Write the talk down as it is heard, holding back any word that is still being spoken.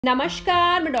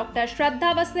नमस्कार, मैं डॉक्टर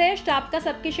श्रद्धा वशिष्ठ आपका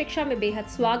सबकी शिक्षा में बेहद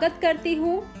स्वागत करती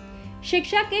हूँ।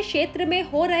 शिक्षा के क्षेत्र में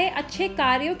हो रहे अच्छे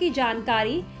कार्यों की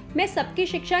जानकारी मैं सबकी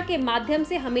शिक्षा के माध्यम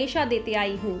से हमेशा देते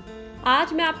आई हूँ।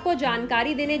 आज मैं आपको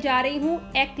जानकारी देने जा रही हूँ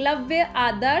एकलव्य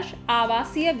आदर्श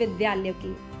आवासीय विद्यालय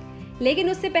की। लेकिन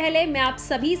उससे पहले मैं आप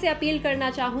सभी से अपील करना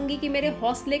चाहूँगी कि मेरे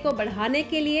हौसले को बढ़ाने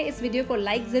के लिए इस वीडियो को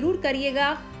लाइक ज़रूर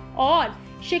करिएगा और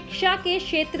शिक्षा के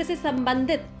क्षेत्र से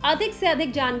संबंधित अधिक से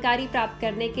अधिक जानकारी प्राप्त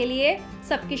करने के लिए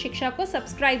सबकी शिक्षा को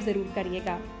सब्सक्राइब जरूर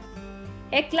करिएगा।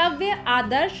 एकलव्य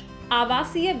आदर्श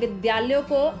आवासीय विद्यालयों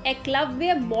को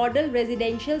एकलव्य मॉडल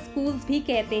रेजिडेंशियल स्कूल्स भी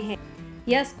कहते हैं।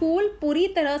 यह स्कूल पूरी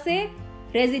तरह से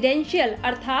रेजिडेंशियल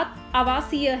अर्थात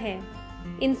आवासीय है।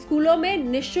 इन स्कूलों में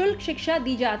निःशुल्क शिक्षा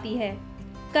दी जाती है।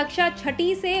 कक्षा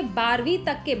 6ठी से 12वीं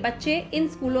तक के बच्चे इन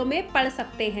स्कूलों में पढ़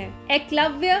सकते हैं।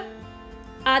 एकलव्य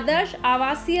आदर्श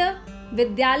आवासीय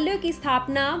विद्यालयों की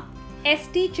स्थापना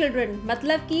एसटी चिल्ड्रन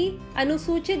मतलब कि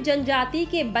अनुसूचित जनजाति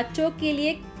के बच्चों के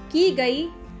लिए की गई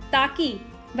ताकि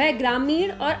वह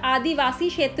ग्रामीण और आदिवासी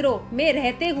क्षेत्रों में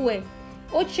रहते हुए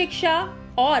उच्च शिक्षा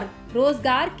और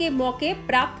रोजगार के मौके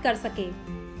प्राप्त कर सके।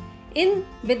 इन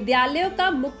विद्यालयों का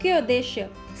मुख्य उद्देश्य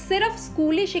सिर्फ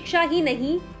स्कूली शिक्षा ही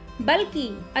नहीं बल्कि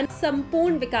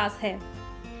संपूर्ण विकास है।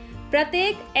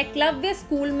 प्रत्येक एकलव्य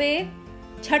स्कूल में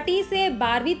 6ठी से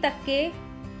 12वीं तक के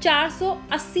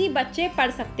 480 बच्चे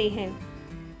पढ़ सकते हैं।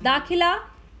 दाखिला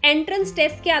एंट्रेंस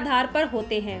टेस्ट के आधार पर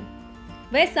होते हैं।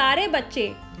 वह सारे बच्चे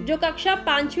जो कक्षा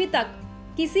 5वीं तक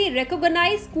किसी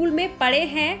रिकॉग्नाइज्ड स्कूल में पढ़े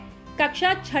हैं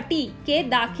कक्षा 6ठी के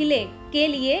दाखिले के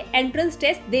लिए एंट्रेंस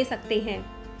टेस्ट दे सकते हैं।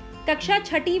 कक्षा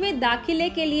 6ठी में दाखिले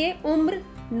के लिए उम्र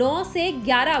 9 से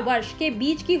 11 वर्ष के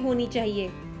बीच की होनी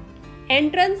चाहिए।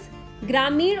 एंट्रेंस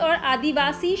ग्रामीण और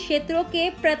आदिवासी क्षेत्रों के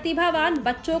प्रतिभावान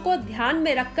बच्चों को ध्यान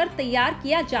में रखकर तैयार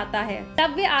किया जाता है।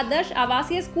 एकलव्य आदर्श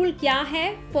आवासीय स्कूल क्या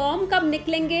है, फॉर्म कब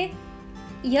निकलेंगे,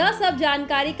 यह सब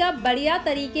जानकारी का बढ़िया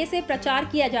तरीके से प्रचार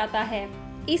किया जाता है।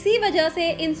 इसी वजह से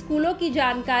इन स्कूलों की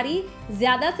जानकारी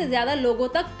ज्यादा से ज्यादा लोगों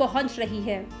तक पहुंच रही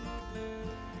है।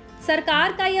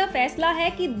 सरकार का यह फैसला है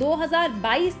कि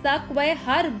 2022 तक वह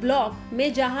हर ब्लॉक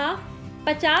में जहां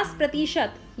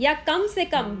 50% या कम से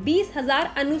कम 20,000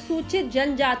 अनुसूचित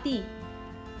जनजाति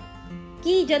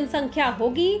की जनसंख्या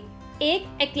होगी,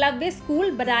 एक एकलव्य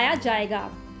स्कूल बनाया जाएगा।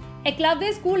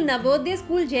 एकलव्य स्कूल नवोदय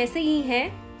स्कूल जैसे ही हैं।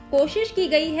 कोशिश की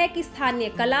गई है कि स्थानीय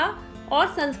कला और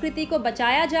संस्कृति को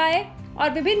बचाया जाए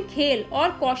और विभिन्न खेल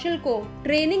और कौशल को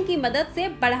ट्रेनिंग की मदद से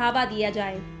बढ़ावा दिया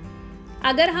जाए।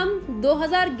 अगर हम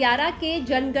 2011 के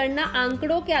जनगणना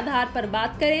आंकड़ों के आधार पर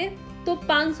बात करें तो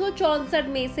 564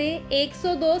 में से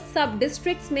 102 सब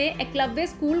डिस्ट्रिक्ट्स में एकलव्य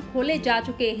स्कूल खोले जा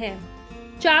चुके हैं।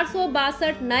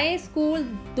 462 नए स्कूल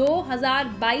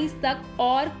 2022 तक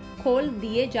और खोल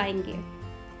दिए जाएंगे।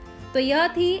 तो यह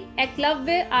थी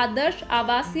एकलव्य आदर्श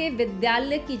आवासीय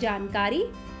विद्यालय की जानकारी।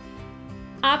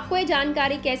 आपको ये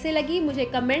जानकारी कैसे लगी मुझे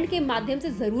कमेंट के माध्यम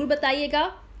से जरूर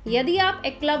बताइएगा। यदि आप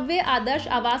एकलव्य आदर्श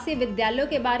आवासीय विद्यालयों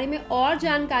के बारे में और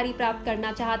जानकारी प्राप्त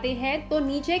करना चाहते हैं तो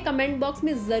नीचे कमेंट बॉक्स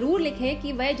में जरूर लिखें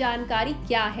कि वह जानकारी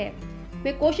क्या है।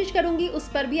 मैं कोशिश करूंगी उस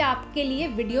पर भी आपके लिए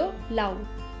वीडियो लाऊं।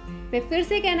 मैं फिर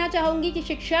से कहना चाहूंगी कि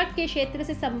शिक्षा के क्षेत्र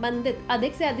से संबंधित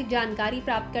अधिक से अधिक जानकारी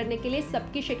प्राप्त करने के लिए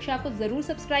सबकी शिक्षा को जरूर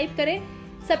सब्सक्राइब करें।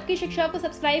 सबकी शिक्षा को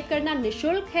सब्सक्राइब करना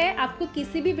निःशुल्क है। आपको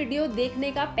किसी भी वीडियो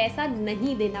देखने का पैसा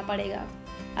नहीं देना पड़ेगा।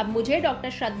 अब मुझे डॉक्टर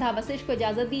श्रद्धा वशिष्ठ को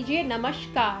इजाजत दीजिए।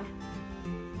 नमस्कार।